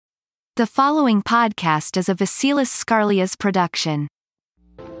The following podcast is a Vasilis Scarlias production.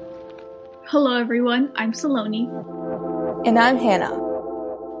 Hello everyone, I'm Saloni. And I'm Hannah.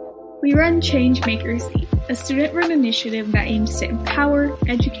 We run Changemakers, a student-run initiative that aims to empower,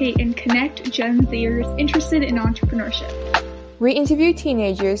 educate, and connect Gen Zers interested in entrepreneurship. We interview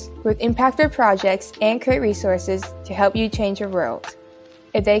teenagers with impactful projects and create resources to help you change your world.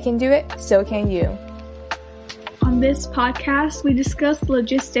 If they can do it, so can you. On this podcast, we discuss the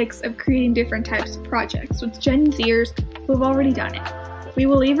logistics of creating different types of projects with Gen Zers who have already done it. We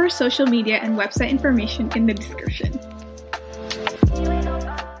will leave our social media and website information in the description.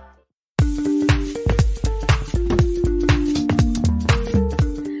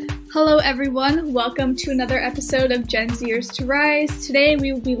 Hello everyone, welcome to another episode of Gen Zers to Rise. Today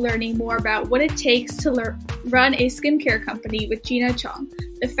we will be learning more about what it takes to run a skincare company with Jeena Chong,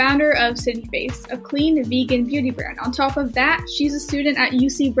 the founder of City Face, a clean vegan beauty brand. On top of that, she's a student at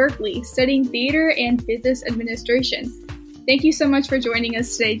UC Berkeley studying theater and business administration. Thank you so much for joining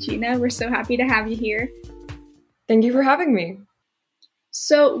us today, Jeena. We're so happy to have you here. Thank you for having me.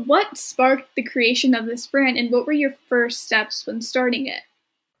 So what sparked the creation of this brand and what were your first steps when starting it?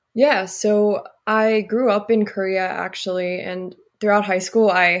 Yeah, so I grew up in Korea actually, and throughout high school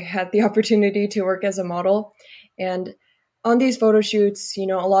I had the opportunity to work as a model. And on these photo shoots, a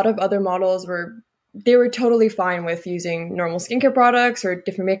lot of other models were totally fine with using normal skincare products or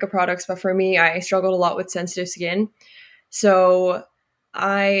different makeup products, but for me, I struggled a lot with sensitive skin. So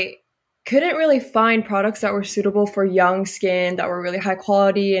I couldn't really find products that were suitable for young skin that were really high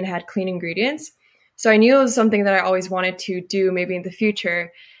quality and had clean ingredients. So I knew it was something that I always wanted to do maybe in the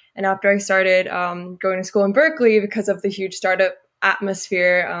future. And after I started going to school in Berkeley, because of the huge startup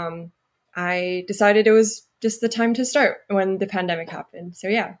atmosphere, I decided it was just the time to start when the pandemic happened. So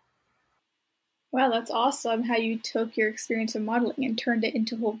yeah. Wow, that's awesome how you took your experience of modeling and turned it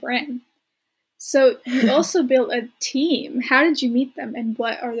into a whole brand. So you also built a team. How did you meet them and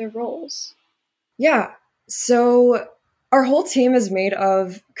what are their roles? Yeah, so our whole team is made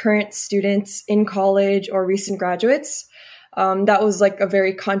of current students in college or recent graduates. That was like a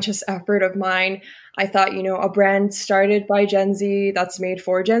very conscious effort of mine. I thought, a brand started by Gen Z that's made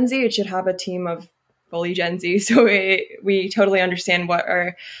for Gen Z, it should have a team of fully Gen Z. So we totally understand what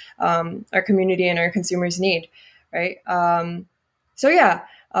our community and our consumers need, right?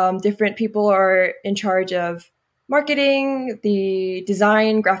 Different people are in charge of marketing, the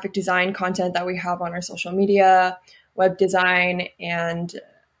design, graphic design content that we have on our social media, web design, and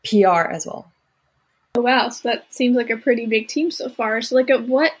PR as well. Oh, wow, so that seems like a pretty big team so far. So at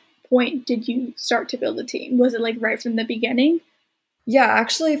what point did you start to build a team? Was it right from the beginning? Yeah,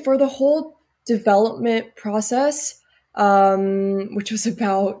 actually for the whole development process, which was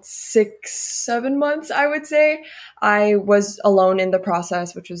about 6-7 months, I would say, I was alone in the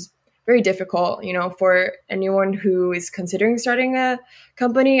process, which was very difficult. For anyone who is considering starting a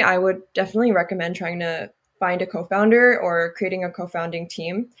company, I would definitely recommend trying to find a co-founder or creating a co-founding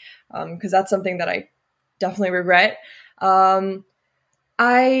team, because that's something that I definitely regret.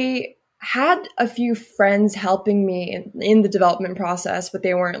 I had a few friends helping me in the development process, but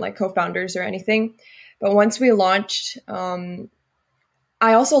they weren't co-founders or anything. But once we launched, I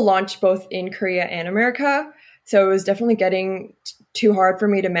also launched both in Korea and America. So it was definitely getting too hard for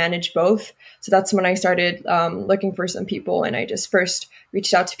me to manage both. So that's when I started looking for some people. And I just first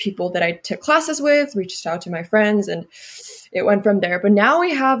reached out to people that I took classes with, reached out to my friends, and it went from there. But now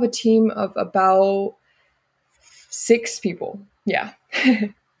we have a team of about 6 people. Yeah.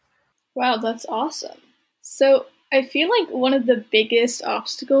 Wow, that's awesome. So I feel like one of the biggest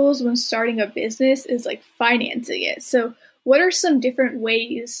obstacles when starting a business is financing it. So what are some different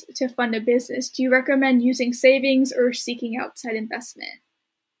ways to fund a business? Do you recommend using savings or seeking outside investment?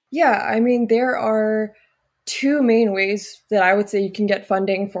 Yeah, I mean, there are 2 main ways that I would say you can get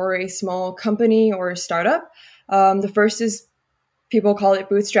funding for a small company or a startup. The first is, people call it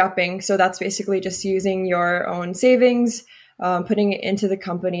bootstrapping. So that's basically just using your own savings, putting it into the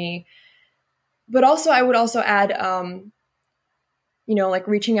company. But also, I would also add,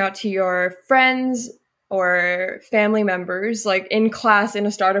 reaching out to your friends or family members. In class, in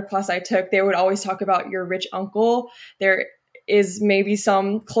a startup class I took, they would always talk about your rich uncle. There is maybe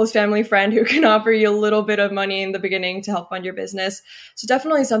some close family friend who can offer you a little bit of money in the beginning to help fund your business. So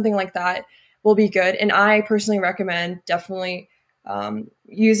definitely something like that will be good. And I personally recommend definitely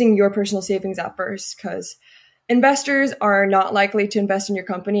using your personal savings at first, because investors are not likely to invest in your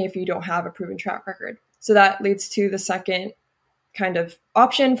company if you don't have a proven track record. So that leads to the second kind of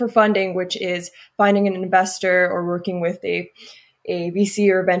option for funding, which is finding an investor or working with a VC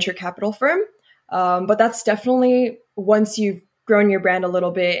or venture capital firm. But that's definitely once you've grown your brand a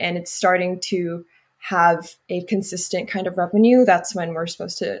little bit and it's starting to have a consistent kind of revenue, that's when we're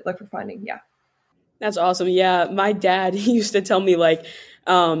supposed to look for funding. Yeah. That's awesome. Yeah, my dad he used to tell me like,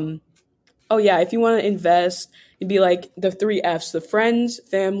 oh yeah, if you want to invest, it'd be like the three F's: the friends,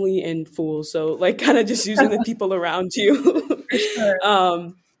 family, and fools. So like, kind of just using the people around you. For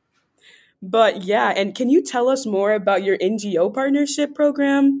sure. But yeah, and can you tell us more about your NGO partnership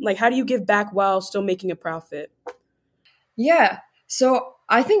program? Like, how do you give back while still making a profit? Yeah. So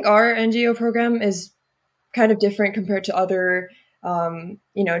I think our NGO program is kind of different compared to other,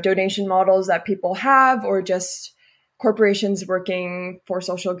 donation models that people have or just corporations working for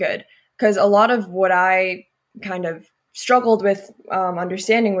social good. Because a lot of what I kind of struggled with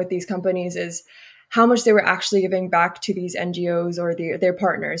understanding with these companies is how much they were actually giving back to these NGOs or their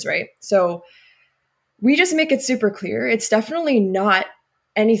partners, right? So we just make it super clear. It's definitely not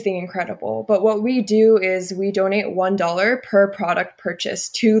anything incredible, but what we do is we donate $1 per product purchase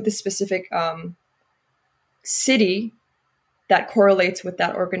to the specific city that correlates with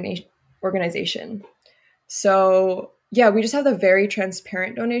that organization. So yeah, we just have the very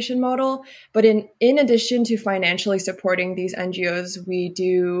transparent donation model. But in addition to financially supporting these NGOs, we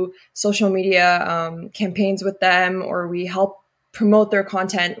do social media campaigns with them, or we help promote their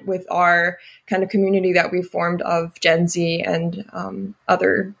content with our kind of community that we've formed of Gen Z and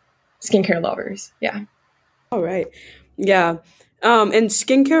other skincare lovers. Yeah. All right. Yeah. And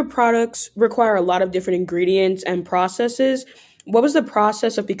skincare products require a lot of different ingredients and processes. What was the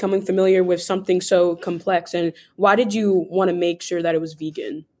process of becoming familiar with something so complex, and why did you want to make sure that it was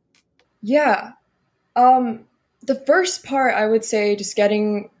vegan? Yeah. The first part, I would say, just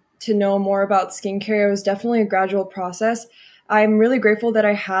getting to know more about skincare was definitely a gradual process. I'm really grateful that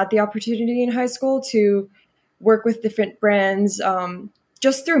I had the opportunity in high school to work with different brands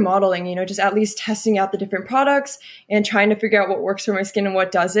just through modeling, just at least testing out the different products and trying to figure out what works for my skin and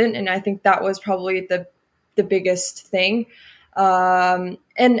what doesn't. And I think that was probably the biggest thing.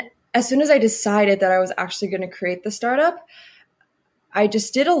 And as soon as I decided that I was actually going to create the startup, I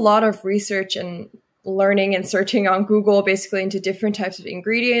just did a lot of research and learning and searching on Google basically into different types of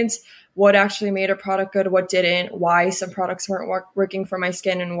ingredients, what actually made a product good, what didn't, why some products weren't working for my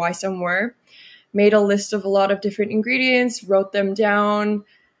skin and why some were. Made a list of a lot of different ingredients, wrote them down.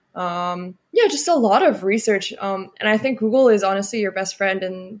 Just a lot of research. And I think Google is honestly your best friend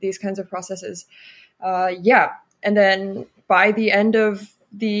in these kinds of processes. And then by the end of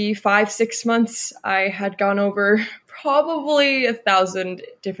the 5-6 months, I had gone over probably 1,000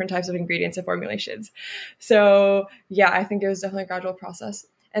 different types of ingredients and formulations. So yeah, I think it was definitely a gradual process.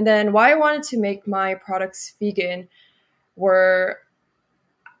 And then why I wanted to make my products vegan were,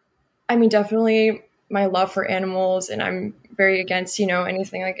 definitely my love for animals, and I'm very against,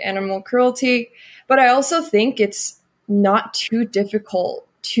 anything like animal cruelty. But I also think it's not too difficult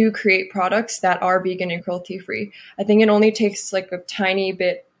to create products that are vegan and cruelty free. I think it only takes like a tiny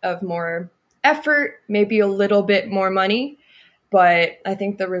bit of more effort, maybe a little bit more money, but I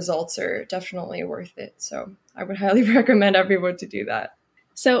think the results are definitely worth it. So I would highly recommend everyone to do that.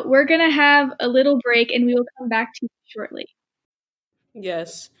 So we're going to have a little break and we will come back to you shortly.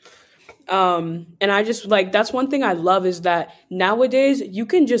 Yes. And I just like, that's one thing I love is that nowadays you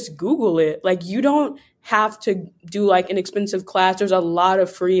can just Google it. Like, you don't have to do like an expensive class. There's a lot of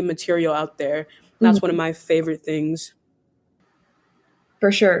free material out there. That's one of my favorite things.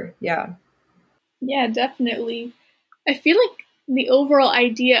 For sure. Yeah. Yeah, definitely. I feel like the overall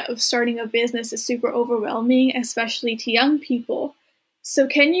idea of starting a business is super overwhelming, especially to young people. So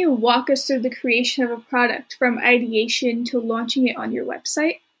can you walk us through the creation of a product from ideation to launching it on your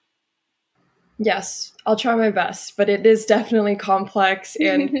website? Yes, I'll try my best, but it is definitely complex.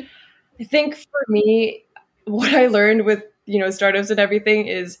 And I think for me, what I learned with, startups and everything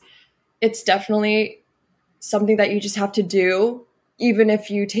is it's definitely something that you just have to do. Even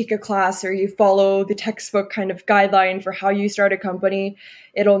if you take a class or you follow the textbook kind of guideline for how you start a company,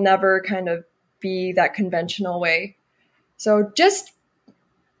 it'll never kind of be that conventional way. So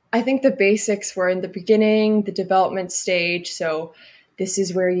I think the basics were in the beginning, the development stage. So this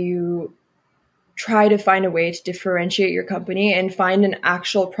is where you try to find a way to differentiate your company and find an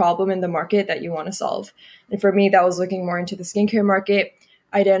actual problem in the market that you want to solve. And for me, that was looking more into the skincare market,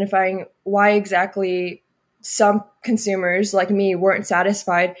 identifying why exactly some consumers like me weren't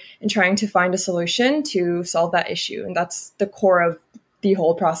satisfied and trying to find a solution to solve that issue. And that's the core of the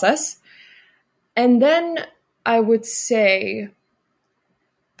whole process. And then I would say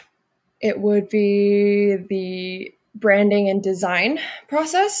it would be the branding and design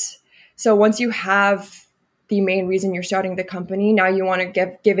process. So once you have the main reason you're starting the company, now you want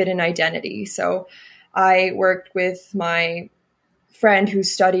to give it an identity. So I worked with my friend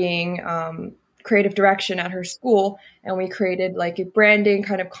who's studying creative direction at her school, and we created like a branding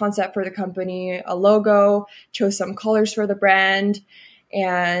kind of concept for the company, a logo, chose some colors for the brand,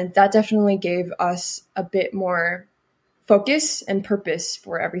 and that definitely gave us a bit more focus and purpose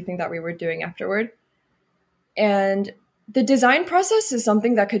for everything that we were doing afterward. And the design process is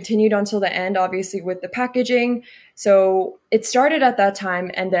something that continued until the end, obviously, with the packaging. So it started at that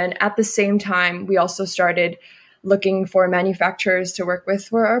time. And then at the same time, we also started looking for manufacturers to work with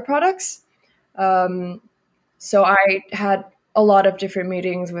for our products. So I had a lot of different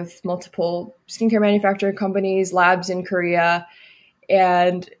meetings with multiple skincare manufacturing companies, labs in Korea,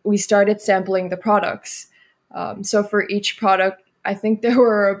 and we started sampling the products. So for each product, I think there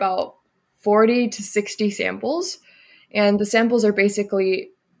were about 40 to 60 samples. And the samples are basically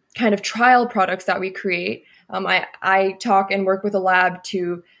kind of trial products that we create. I talk and work with a lab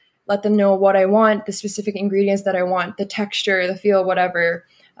to let them know what I want, the specific ingredients that I want, the texture, the feel, whatever.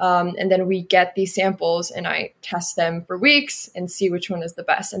 And then we get these samples and I test them for weeks and see which one is the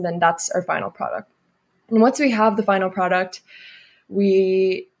best. And then that's our final product. And once we have the final product,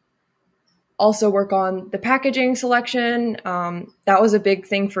 we also work on the packaging selection. That was a big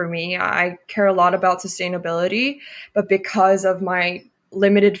thing for me. I care a lot about sustainability, but because of my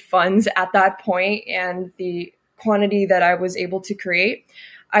limited funds at that point and the quantity that I was able to create,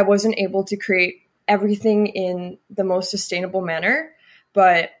 I wasn't able to create everything in the most sustainable manner,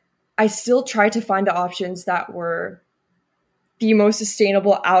 but I still tried to find the options that were the most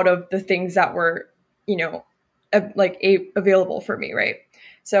sustainable out of the things that were, available for me, right?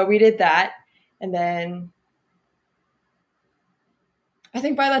 So we did that. And then I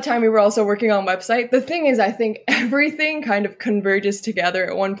think by that time we were also working on a website. The thing is, I think everything kind of converges together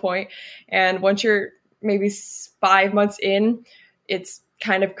at one point. And once you're maybe 5 months in, it's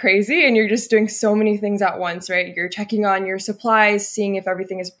kind of crazy and you're just doing so many things at once, right? You're checking on your supplies, seeing if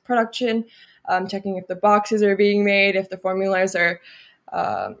everything is production, checking if the boxes are being made, if the formulas are,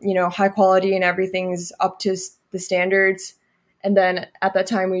 high quality and everything's up to the standards. And then at that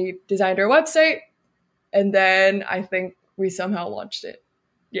time, we designed our website. And then I think we somehow launched it.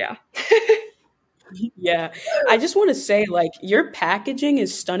 Yeah. Yeah. I just want to say, like, your packaging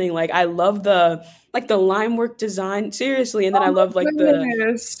is stunning. Like, I love the line work design. Seriously. And then I love like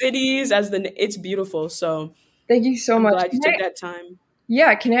the cities it's beautiful. So thank you so I'm much. glad you took that time.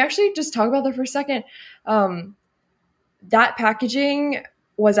 Yeah. Can I actually just talk about that for a second? That packaging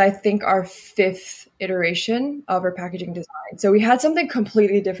was, I think, our 5th iteration of our packaging design. So we had something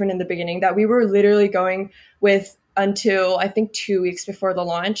completely different in the beginning that we were literally going with until I think 2 weeks before the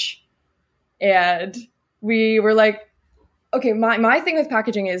launch. And we were like, okay, my thing with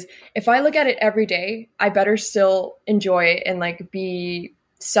packaging is if I look at it every day, I better still enjoy it and like be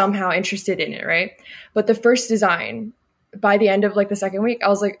somehow interested in it, right? But the first design, by the end of like the second week, I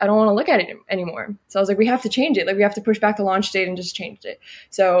was like, I don't want to look at it anymore. So I was like, we have to change it. Like we have to push back the launch date and just change it.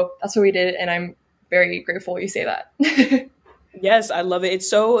 So that's what we did. And I'm very grateful you say that. Yes, I love it. It's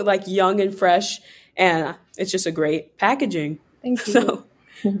so like young and fresh and it's just a great packaging. Thank you. So.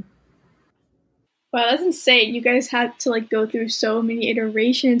 Wow, that's insane. You guys had to like go through so many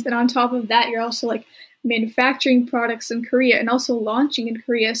iterations. And on top of that, you're also like manufacturing products in Korea and also launching in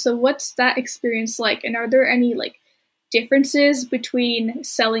Korea. So what's that experience like? And are there any like differences between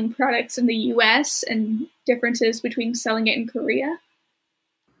selling products in the US and differences between selling it in Korea?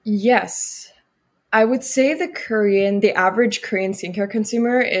 Yes. I would say the average Korean skincare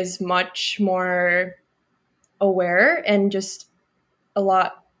consumer is much more aware and just a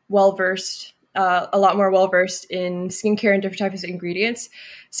lot more well-versed in skincare and different types of ingredients.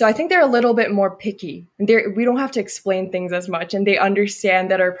 So I think they're a little bit more picky. We don't have to explain things as much, and they understand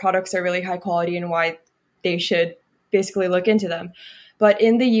that our products are really high quality and why they should basically look into them. But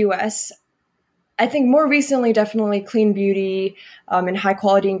in the US, I think more recently, definitely clean beauty and high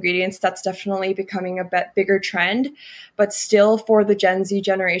quality ingredients, that's definitely becoming a bit bigger trend. But still for the Gen Z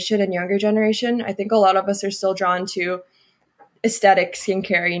generation and younger generation, I think a lot of us are still drawn to aesthetic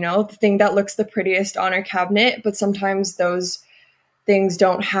skincare, the thing that looks the prettiest on our cabinet, but sometimes those things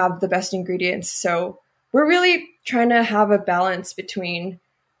don't have the best ingredients. So we're really trying to have a balance between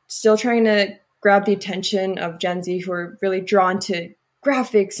still trying to grab the attention of Gen Z who are really drawn to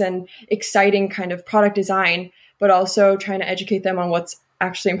graphics and exciting kind of product design, but also trying to educate them on what's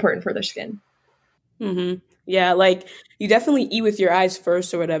actually important for their skin. Mm-hmm. Yeah, like you definitely eat with your eyes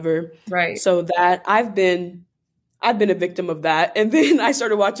first or whatever. Right. So that I've been a victim of that. And then I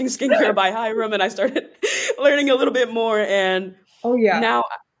started watching Skincare by Hiram and I started learning a little bit more. And now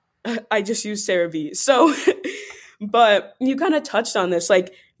I just use CeraVe. So, but you kind of touched on this,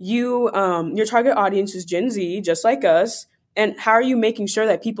 like your target audience is Gen Z, just like us. And how are you making sure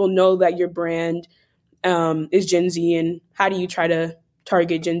that people know that your brand is Gen Z, and how do you try to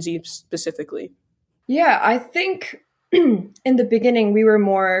target Gen Z specifically? Yeah, I think in the beginning we were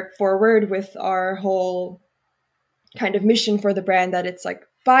more forward with our whole kind of mission for the brand, that it's like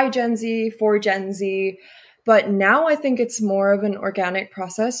by Gen Z, for Gen Z. But now I think it's more of an organic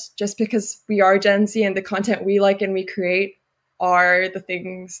process, just because we are Gen Z and the content we like and we create are the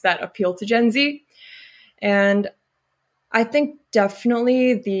things that appeal to Gen Z. And I think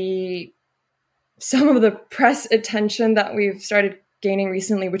definitely some of the press attention that we've started gaining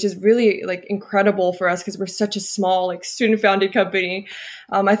recently, which is really like incredible for us because we're such a small like student founded company.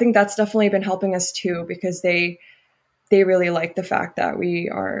 I think that's definitely been helping us too, because they really like the fact that we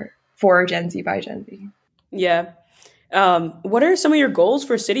are for Gen Z by Gen Z. Yeah. What are some of your goals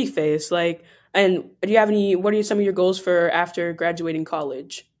for City Face? Like, and do you have any? What are some of your goals for after graduating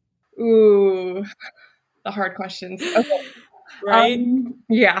college? Ooh, the hard questions. Okay. Right.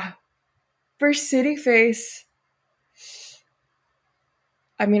 Yeah. For City Face,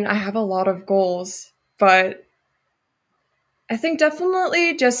 I mean, I have a lot of goals, but I think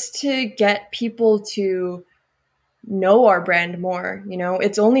definitely just to get people to know our brand more. You know,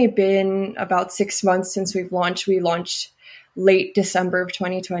 it's only been about 6 months since we've launched. We launched late December of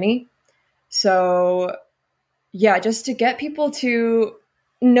 2020. So yeah, just to get people to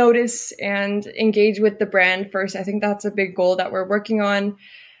notice and engage with the brand first. I think that's a big goal that we're working on.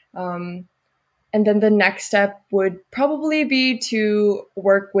 And then the next step would probably be to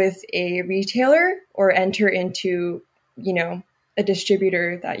work with a retailer or enter into, a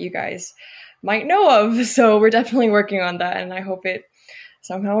distributor that you guys might know of. So we're definitely working on that, and I hope it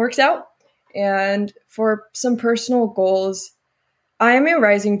somehow works out. And for some personal goals, I am a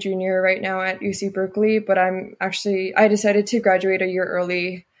rising junior right now at UC Berkeley, but I decided to graduate a year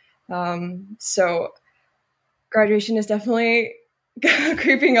early. So graduation is definitely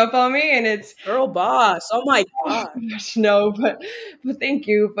creeping up on me, and it's Girl boss. Oh my god. no, but thank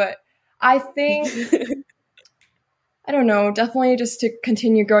you. But I think, I don't know, definitely just to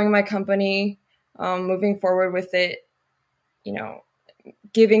continue growing my company, moving forward with it,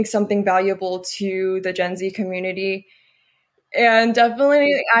 giving something valuable to the Gen Z community. And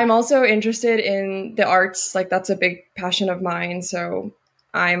definitely, I'm also interested in the arts. Like, that's a big passion of mine. So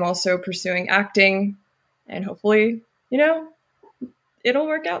I'm also pursuing acting, and hopefully, it'll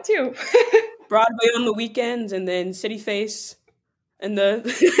work out too. Broadway on the weekends, and then City Face and the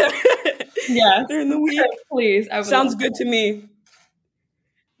Yes, during the week. please. Sounds good to me.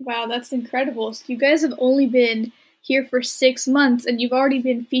 Wow, that's incredible. So you guys have only been here for 6 months, and you've already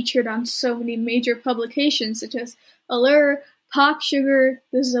been featured on so many major publications such as Allure, Pop Sugar,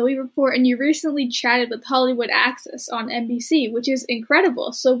 The Zoe Report, and you recently chatted with Hollywood Access on NBC, which is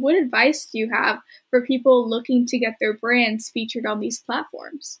incredible. So what advice do you have for people looking to get their brands featured on these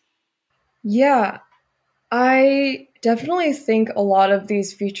platforms? Yeah, I definitely think a lot of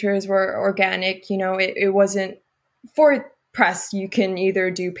these features were organic. It wasn't for press. You can either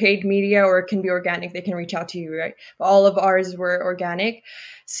do paid media or it can be organic. They can reach out to you, right? But all of ours were organic.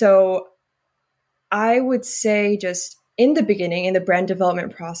 So I would say, just in the beginning, in the brand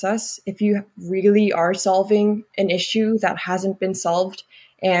development process, if you really are solving an issue that hasn't been solved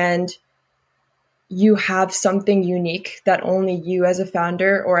and you have something unique that only you as a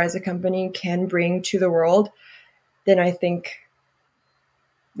founder or as a company can bring to the world, then I think,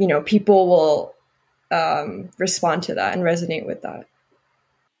 people will respond to that and resonate with that.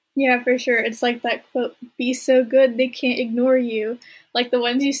 Yeah, for sure. It's like that quote, be so good they can't ignore you. Like the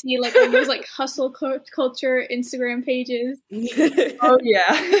ones you see like on those like hustle culture Instagram pages. Oh,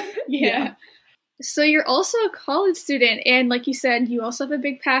 yeah. Yeah. So you're also a college student, and like you said, you also have a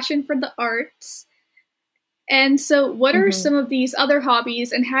big passion for the arts. And so what are some of these other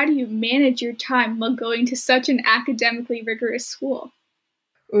hobbies, and how do you manage your time while going to such an academically rigorous school?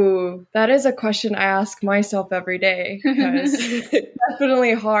 Ooh, that is a question I ask myself every day, because it's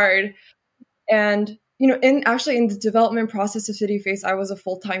definitely hard. And, in the development process of City Face, I was a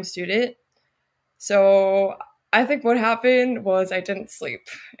full-time student. So I think what happened was I didn't sleep.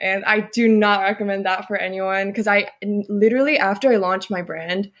 And I do not recommend that for anyone, because I literally, after I launched my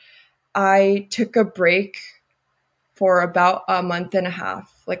brand, I took a break for about a month and a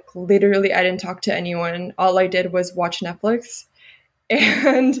half. Like, literally, I didn't talk to anyone. All I did was watch Netflix.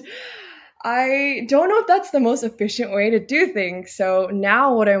 And I don't know if that's the most efficient way to do things. So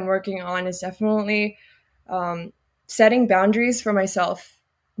now what I'm working on is definitely setting boundaries for myself,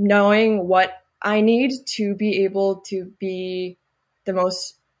 knowing what I need to be able to be the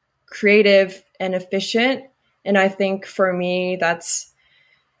most creative and efficient. And I think for me, that's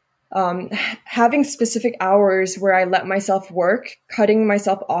having specific hours where I let myself work, cutting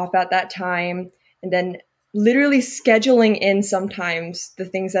myself off at that time, and then literally scheduling in sometimes the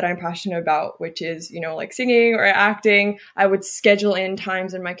things that I'm passionate about, which is, like singing or acting. I would schedule in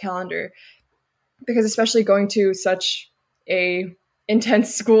times in my calendar, because especially going to such a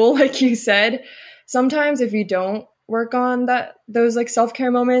intense school, like you said, sometimes if you don't work on those like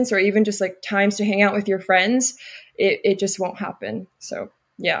self-care moments, or even just like times to hang out with your friends, it just won't happen. So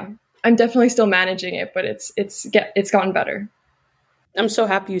yeah, I'm definitely still managing it, but it's gotten better. I'm so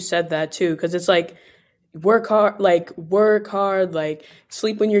happy you said that too, because it's like work hard, like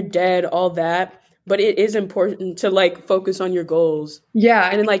sleep when you're dead, all that. But it is important to like focus on your goals. Yeah.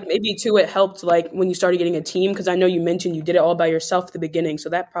 And then like maybe too, it helped like when you started getting a team, because I know you mentioned you did it all by yourself at the beginning. So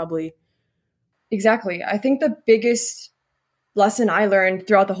that probably. Exactly. I think the biggest lesson I learned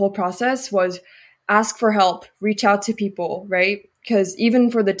throughout the whole process was ask for help, reach out to people, right? Because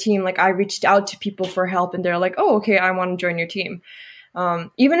even for the team, like I reached out to people for help and they're like, oh, okay, I want to join your team.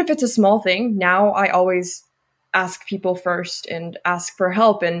 Even if it's a small thing, now I always ask people first and ask for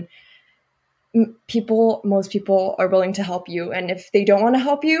help. And most people are willing to help you. And if they don't want to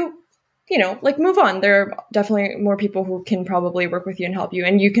help you, like move on. There are definitely more people who can probably work with you and help you.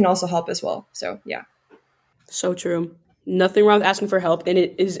 And you can also help as well. So yeah. So true. Nothing wrong with asking for help. And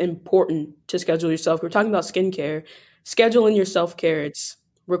it is important to schedule yourself. We're talking about skincare. Scheduling your self-care, it's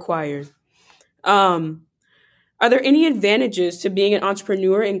required. Are there any advantages to being an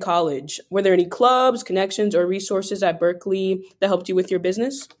entrepreneur in college? Were there any clubs, connections, or resources at Berkeley that helped you with your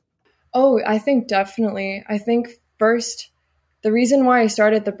business? Oh, I think definitely. I think first, the reason why I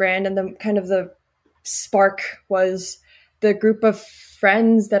started the brand and the spark was the group of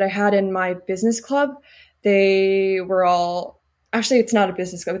friends that I had in my business club. They were all, actually, it's not a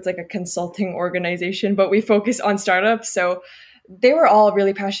business club, it's like a consulting organization, but we focus on startups. So they were all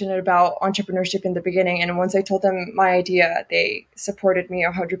really passionate about entrepreneurship in the beginning. And once I told them my idea, they supported me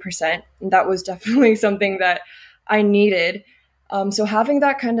 100%. And that was definitely something that I needed. So having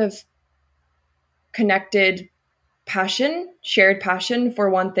that kind of connected passion, shared passion for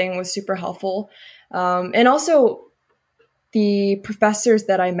one thing was super helpful. And also the professors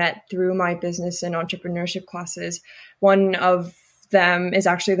that I met through my business and entrepreneurship classes, one of them is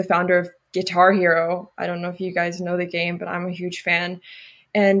actually the founder of Guitar Hero. I don't know if you guys know the game, but I'm a huge fan.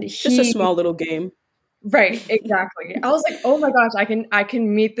 And just a small little game. Right, exactly. I was like, oh my gosh, I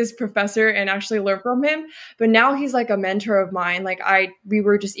can meet this professor and actually learn from him. But now he's like a mentor of mine. Like we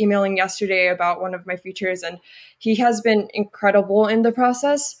were just emailing yesterday about one of my features, and he has been incredible in the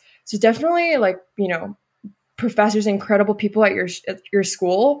process. So definitely, like, professors, incredible people at your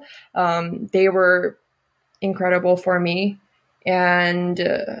school. They were incredible for me. And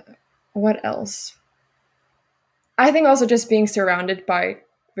what else? I think also just being surrounded by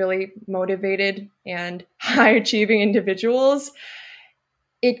really motivated and high achieving individuals,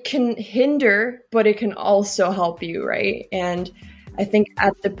 it can hinder, but it can also help you, right? And I think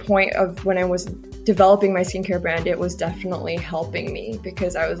at the point of when I was developing my skincare brand, it was definitely helping me,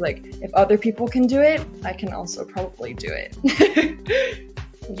 because I was like, if other people can do it, I can also probably do it.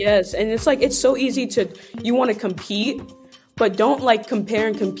 Yes. And it's like, it's so easy you want to compete, but don't like compare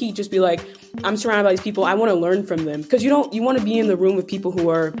and compete. Just be like, I'm surrounded by these people, I want to learn from them. Because you want to be in the room with people who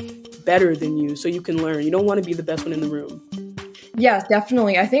are better than you so you can learn. You don't want to be the best one in the room. Yeah,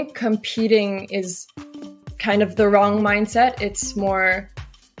 definitely. I think competing is kind of the wrong mindset. It's more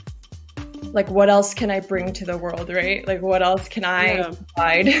like, what else can I bring to the world, right? Like, what else can I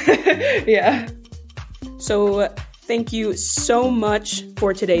provide? Yeah. So thank you so much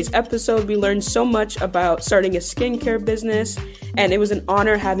for today's episode. We learned so much about starting a skincare business, and it was an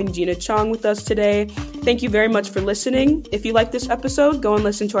honor having Jeena Chong with us today. Thank you very much for listening. If you like this episode, go and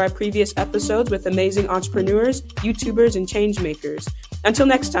listen to our previous episodes with amazing entrepreneurs, YouTubers, and change makers. Until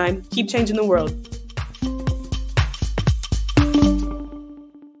next time, keep changing the world.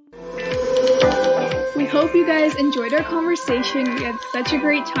 We hope you guys enjoyed our conversation. We had such a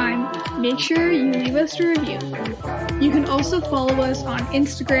great time. Make sure you leave us a review. You can also follow us on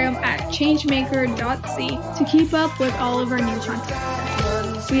Instagram at changemaker.c to keep up with all of our new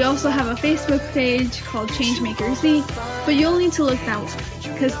content. We also have a Facebook page called Changemaker Z, but you'll need to look that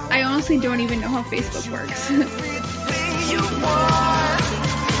one, because I honestly don't even know how Facebook works.